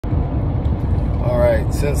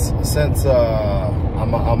right. Since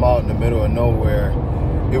I'm out in the middle of nowhere,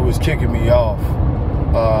 it was kicking me off.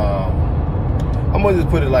 I'm gonna just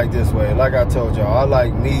put it like this way. Like I told y'all, I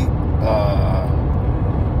like meat.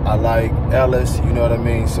 I like Ellis. You know what I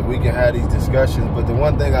mean. So we can have these discussions. But the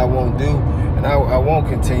one thing I won't do, and I won't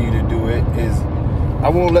continue to do it, is I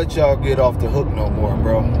won't let y'all get off the hook no more,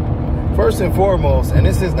 bro. First and foremost, and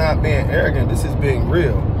this is not being arrogant. This is being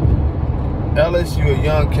real. Ellis, you a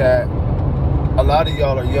young cat. A lot of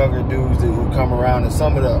y'all are younger dudes who come around, and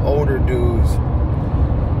some of the older dudes,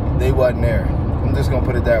 they wasn't there. I'm just gonna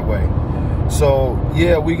put it that way. So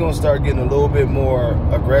yeah, we gonna start getting a little bit more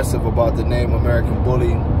aggressive about the name American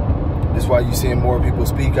Bully. That's why you seeing more people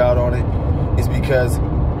speak out on it. It's because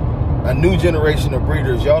a new generation of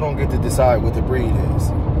breeders, y'all don't get to decide what the breed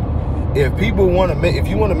is. If people want to make, if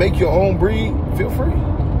you want to make your own breed, feel free.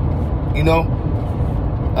 You know.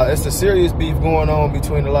 It's a serious beef going on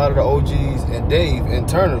between a lot of the OGs and Dave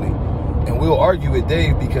internally. And we'll argue with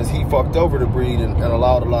Dave because he fucked over the breed and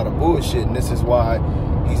allowed a lot of bullshit. And this is why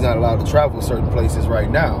he's not allowed to travel certain places right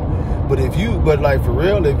now. But like for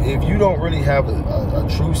real, if you don't really have a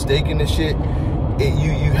true stake in this shit,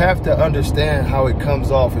 you have to understand how it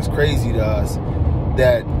comes off as crazy to us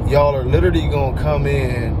that y'all are literally going to come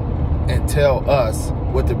in and tell us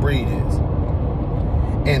what the breed is.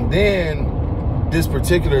 And then this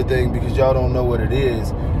particular thing, because y'all don't know what it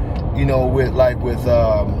is, you know,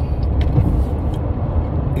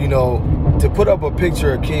 you know, to put up a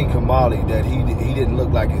picture of King Kamali that he didn't look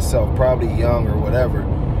like himself, probably young or whatever,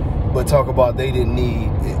 but talk about they didn't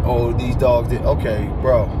need, oh, these dogs did. Okay,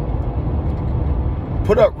 bro,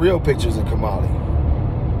 put up real pictures of Kamali.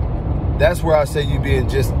 That's where I say you being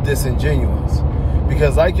just disingenuous,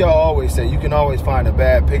 because like y'all always say, you can always find a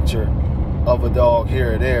bad picture of a dog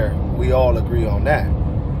here or there. We all agree on that.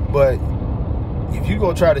 But if you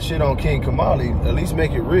gonna try to shit on King Kamali, at least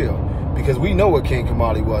make it real, because we know what King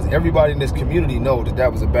Kamali was. Everybody in this community know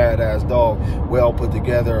that was a badass dog, well put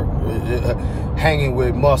together, hanging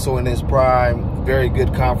with muscle in his prime, very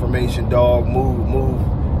good conformation dog, move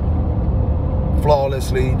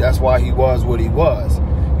flawlessly. That's why he was what he was.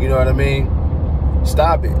 You know what I mean?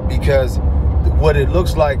 Stop it, because what it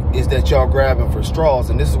looks like is that y'all grabbing for straws.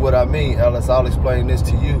 And this is what I mean, Ellis. I'll explain this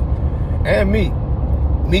to you and me.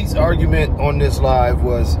 Meat's argument on this live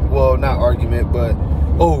was, well, not argument, but,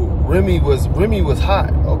 oh, Remy was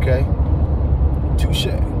hot. Okay, touche.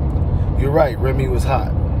 You're right, Remy was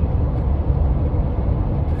hot.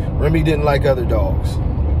 Remy didn't like other dogs.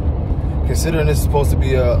 Considering this is supposed to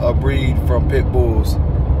be a breed from pit bulls,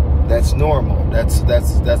 that's normal. That's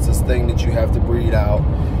this thing that you have to breed out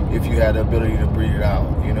if you had the ability to breed it out.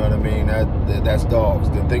 You know what I mean? That's dogs.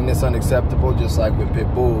 The thing that's unacceptable, just like with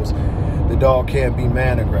pit bulls, the dog can't be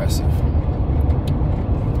man aggressive.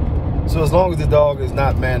 So as long as the dog is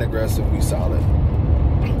not man aggressive, we solid.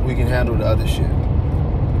 We can handle the other shit.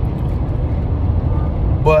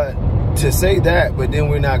 But to say that, but then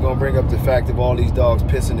we're not gonna bring up the fact of all these dogs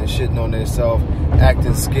pissing and shitting on themselves,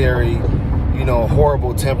 acting scary, you know,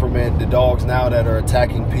 horrible temperament, the dogs now that are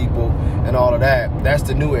attacking people and all of that. That's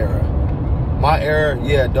the new era. My era,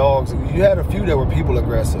 yeah, dogs, you had a few that were people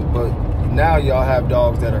aggressive, but now y'all have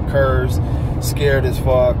dogs that are curs, scared as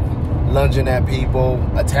fuck, lunging at people,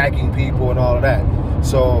 attacking people and all of that.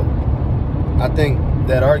 So I think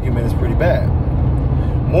that argument is pretty bad.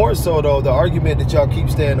 More so though, the argument that y'all keep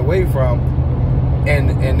staying away from,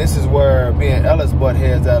 and this is where me and Ellis butt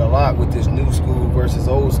heads at a lot with this new school versus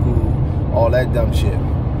old school, all that dumb shit,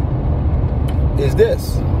 is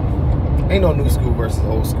this. Ain't no new school versus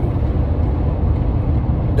old school.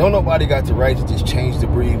 Don't nobody got the right to just change the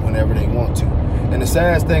breed whenever they want to. And the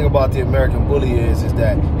saddest thing about the American Bully is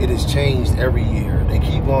that it has changed every year. They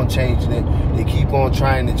keep on changing it. They keep on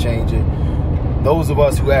trying to change it. Those of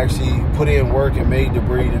us who actually put in work and made the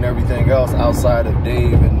breed and everything else outside of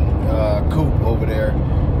Dave and Coop over there,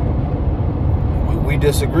 we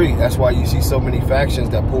disagree. That's why you see so many factions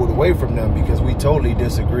that pulled away from them, because we totally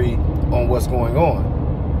disagree on what's going on.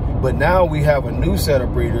 But now we have a new set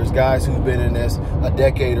of breeders, guys who've been in this a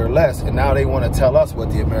decade or less, and now they want to tell us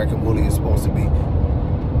what the American Bully is supposed to be.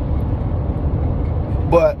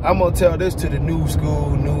 But I'm going to tell this to the new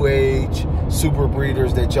school, new age super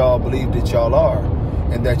breeders that y'all believe that y'all are,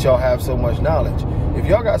 and that y'all have so much knowledge. If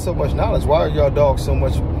y'all got so much knowledge, why are y'all dogs so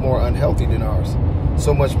much more unhealthy than ours?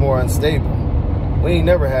 So much more unstable? We ain't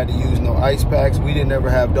never had to use no ice packs. We didn't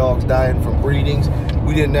ever have dogs dying from breedings.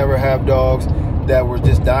 We didn't ever have dogs that were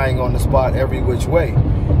just dying on the spot every which way.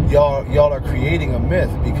 Y'all are creating a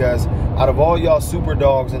myth, because out of all y'all super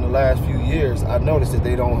dogs in the last few years, I noticed that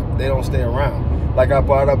they don't stay around. Like I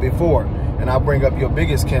brought up before, and I'll bring up your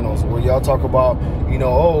biggest kennels where y'all talk about, you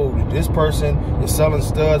know, oh, this person is selling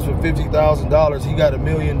studs for $50,000. He got 1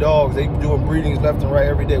 million dogs. They doing breedings left and right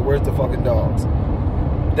every day. Where's the fucking dogs?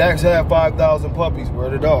 Dax had 5,000 puppies. Where are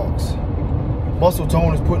the dogs? Muscle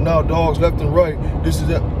Tone is putting out dogs left and right. This is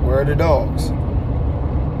it. Where are the dogs?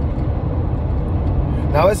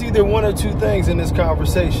 Now, it's either one or two things in this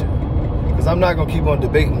conversation, because I'm not going to keep on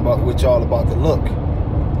debating with y'all about the look.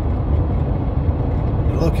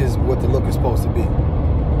 The look is what the look is supposed to be.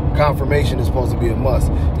 Confirmation is supposed to be a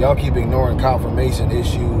must. Y'all keep ignoring confirmation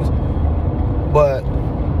issues, but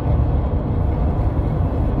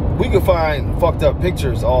we could find fucked up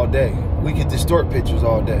pictures all day. We could distort pictures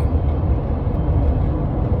all day.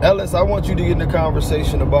 Ellis, I want you to get in the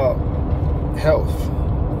conversation about health.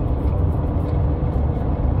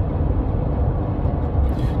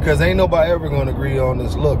 Because ain't nobody ever going to agree on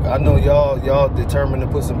this look. I know y'all determined to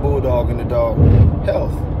put some bulldog in the dog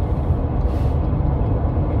health.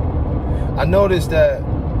 I noticed that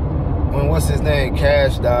when what's his name,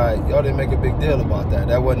 Cash, died, y'all didn't make a big deal about that.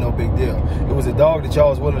 That wasn't no big deal. It was a dog that y'all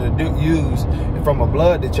was willing to use, and from a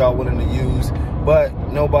blood that y'all willing to use, but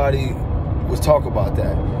nobody was talking about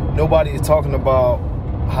that. Nobody is talking about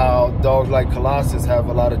how dogs like Colossus have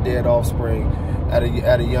a lot of dead offspring at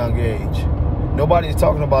a young age. Nobody is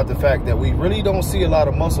talking about the fact that we really don't see a lot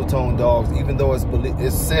of muscle tone dogs, even though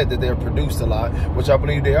it's said that they're produced a lot, which I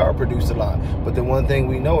believe they are produced a lot. But the one thing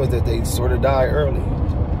we know is that they sort of die early.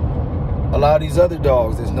 A lot of these other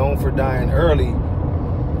dogs is known for dying early.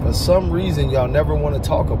 For some reason, y'all never want to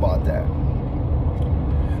talk about that.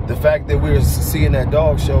 The fact that we're seeing that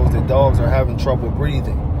dog shows that dogs are having trouble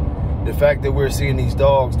breathing. The fact that we're seeing these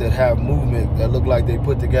dogs that have movement that look like they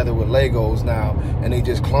put together with Legos now, and they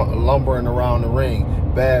just lumbering around the ring.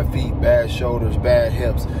 Bad feet, bad shoulders, bad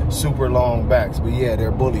hips, super long backs. But yeah, they're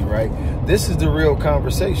bully, right? This is the real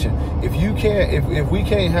conversation. If you can't, if we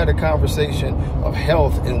can't have a conversation of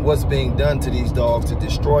health and what's being done to these dogs to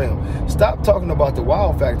destroy them, stop talking about the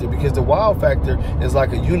wow factor, because the wow factor is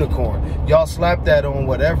like a unicorn. Y'all slap that on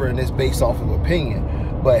whatever, and it's based off of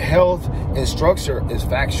opinion. But health and structure is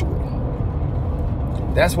factual.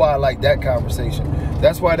 That's why I like that conversation.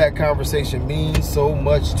 That's why that conversation means so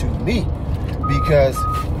much to me, because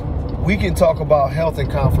we can talk about health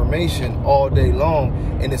and confirmation all day long,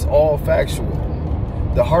 and it's all factual.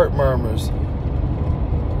 The heart murmurs,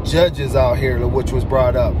 judges out here, which was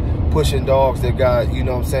brought up, pushing dogs that got, you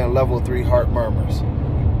know what I'm saying, level 3 heart murmurs.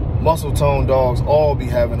 Muscle tone dogs all be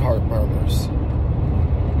having heart murmurs.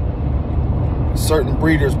 Certain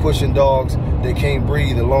breeders pushing dogs that can't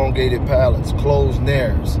breathe, elongated palates, closed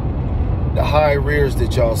nares, the high rears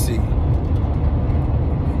that y'all see.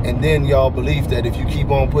 And then y'all believe that if you keep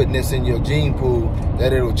on putting this in your gene pool,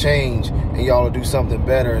 that it'll change and y'all will do something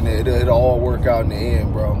better, and it'll all work out in the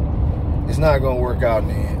end, bro. It's not going to work out in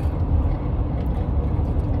the end.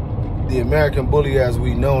 The American bully as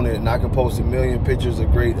we known it, and I can post 1 million pictures of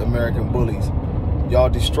great American bullies, y'all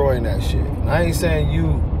destroying that shit. And I ain't saying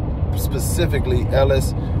you specifically,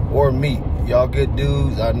 Ellis or Meat. Y'all good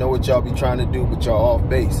dudes. I know what y'all be trying to do, but y'all off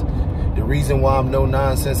base. The reason why I'm no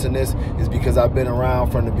nonsense in this is because I've been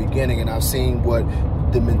around from the beginning, and I've seen what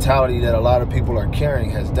the mentality that a lot of people are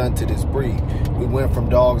carrying has done to this breed. We went from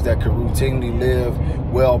dogs that could routinely live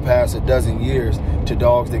well past 12 years to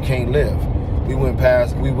dogs that can't live. We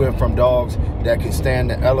went from dogs that can stand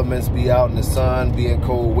the elements, be out in the sun, be in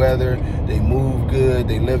cold weather, they move good,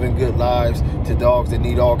 they live in good lives, to dogs that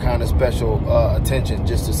need all kind of special attention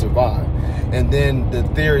just to survive. And then the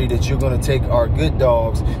theory that you're going to take our good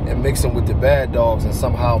dogs and mix them with the bad dogs and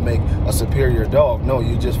somehow make a superior dog. No,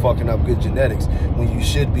 you're just fucking up good genetics when you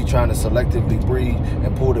should be trying to selectively breed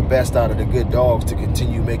and pull the best out of the good dogs to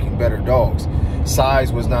continue making better dogs.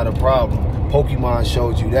 Size was not a problem. Pokemon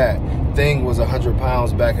showed you that. Thing was 100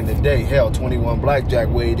 pounds back in the day. Hell, 21 Blackjack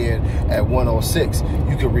weighed in at 106.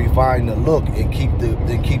 You could refine the look and keep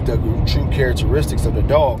the true characteristics of the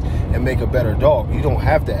dog and make a better dog. You don't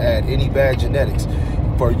have to add any bad genetics.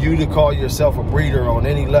 For you to call yourself a breeder on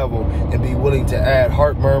any level and be willing to add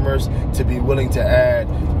heart murmurs, to be willing to add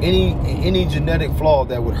any genetic flaw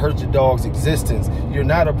that would hurt your dog's existence, you're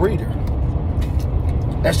not a breeder.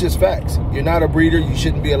 That's just facts. You're not a breeder. You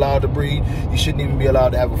shouldn't be allowed to breed. You shouldn't even be allowed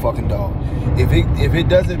to have a fucking dog. If it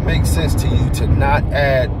doesn't make sense to you to not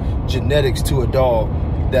add genetics to a dog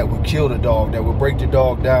that would kill the dog, that would break the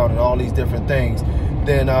dog down and all these different things,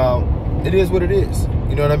 then it is what it is.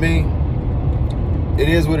 You know what I mean? It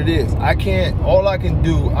is what it is. All I can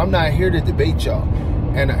do, I'm not here to debate y'all.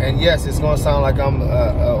 And yes, it's going to sound like I'm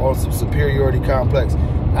on some superiority complex.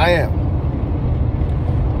 I am.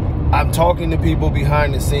 I'm talking to people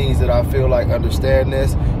behind the scenes that I feel like understand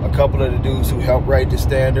this. A couple of the dudes who helped write the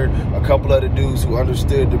standard, a couple of the dudes who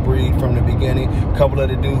understood the breed from the beginning, a couple of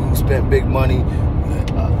the dudes who spent big money,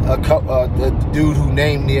 the dude who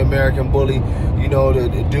named the American Bully, you know,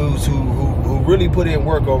 the dudes who really put in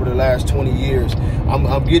work over the last 20 years. I'm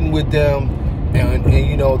getting with them, and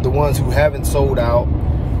you know, the ones who haven't sold out,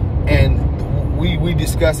 and we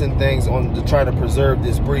discussing things on to try to preserve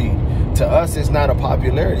this breed. To us, it's not a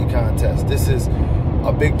popularity contest. This is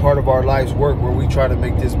a big part of our life's work where we try to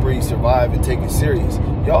make this breed survive and take it serious.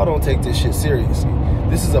 Y'all don't take this shit seriously.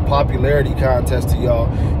 This is a popularity contest to y'all,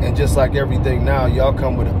 and just like everything now, y'all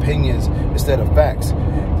come with opinions instead of facts.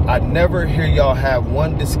 I never hear y'all have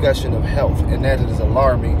one discussion of health, and that is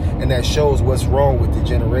alarming, and that shows what's wrong with the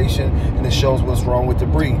generation, and it shows what's wrong with the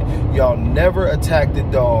breed. Y'all never attack the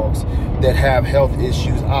dogs that have health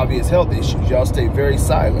issues, obvious health issues. Y'all stay very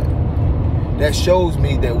silent. That shows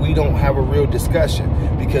me that we don't have a real discussion,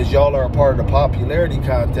 because y'all are a part of the popularity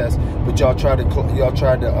contest, but y'all try to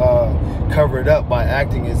cover it up by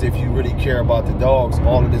acting as if you really care about the dogs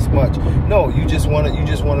all of this much. No, you just want to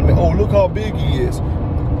make, oh, look how big he is.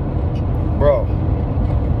 Bro,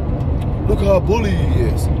 look how bully he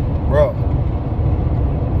is. Bro,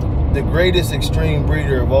 the greatest extreme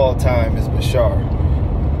breeder of all time is Bashar.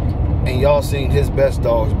 And y'all seen his best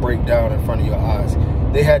dogs break down in front of your eyes.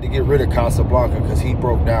 They had to get rid of Casablanca because he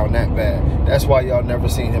broke down that bad. That's why y'all never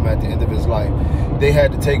seen him at the end of his life. They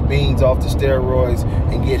had to take Beans off the steroids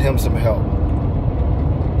and get him some help.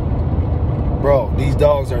 Bro, these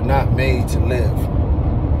dogs are not made to live.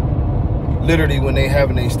 Literally, when they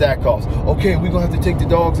having their stack offs, okay, we're gonna have to take the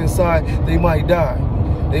dogs inside. They might die.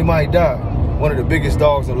 They might die. One of the biggest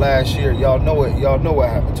dogs of last year, y'all know it. Y'all know what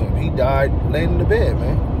happened to him. He died laying in the bed,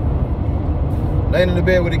 man. Laying in the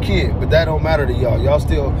bed with a kid, but that don't matter to y'all. Y'all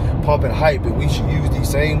still pumping hype, and we should use these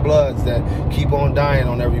same bloods that keep on dying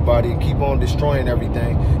on everybody and keep on destroying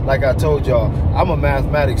everything. Like I told y'all, I'm a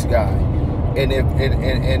mathematics guy, and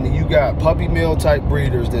and you got puppy mill type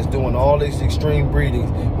breeders that's doing all these extreme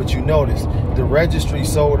breedings, but you notice the registry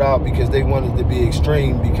sold out because they wanted to be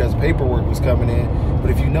extreme because paperwork was coming in.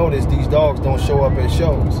 But if you notice, these dogs don't show up at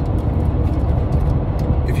shows.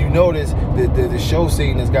 If you notice, the show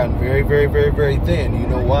scene has gotten very, very, very, very thin. You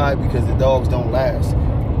know why? Because the dogs don't last.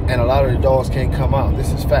 And a lot of the dogs can't come out.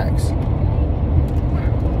 This is facts.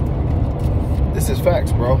 This is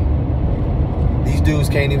facts, bro. These dudes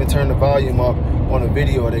can't even turn the volume up on a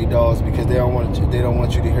video of their dogs because they don't want you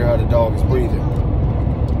to hear how the dog is breathing.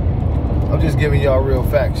 I'm just giving y'all real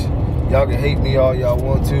facts. Y'all can hate me all y'all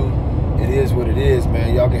want to. It is what it is,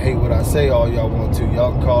 man. Y'all can hate what I say all y'all want to.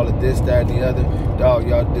 Y'all can call it this, that, and the other. Dog,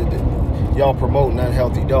 y'all promoting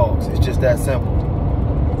unhealthy dogs. It's just that simple.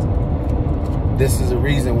 This is the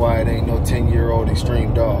reason why it ain't no 10-year-old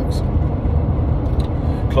extreme dogs.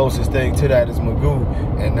 Closest thing to that is Magoo,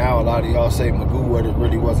 and now a lot of y'all say Magoo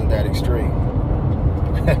really wasn't that extreme.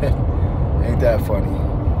 Ain't that funny?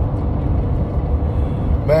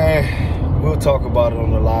 Man. We'll talk about it on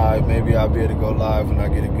the live. Maybe I'll be able to go live when I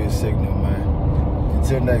get a good signal, man.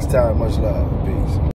 Until next time, much love. Peace.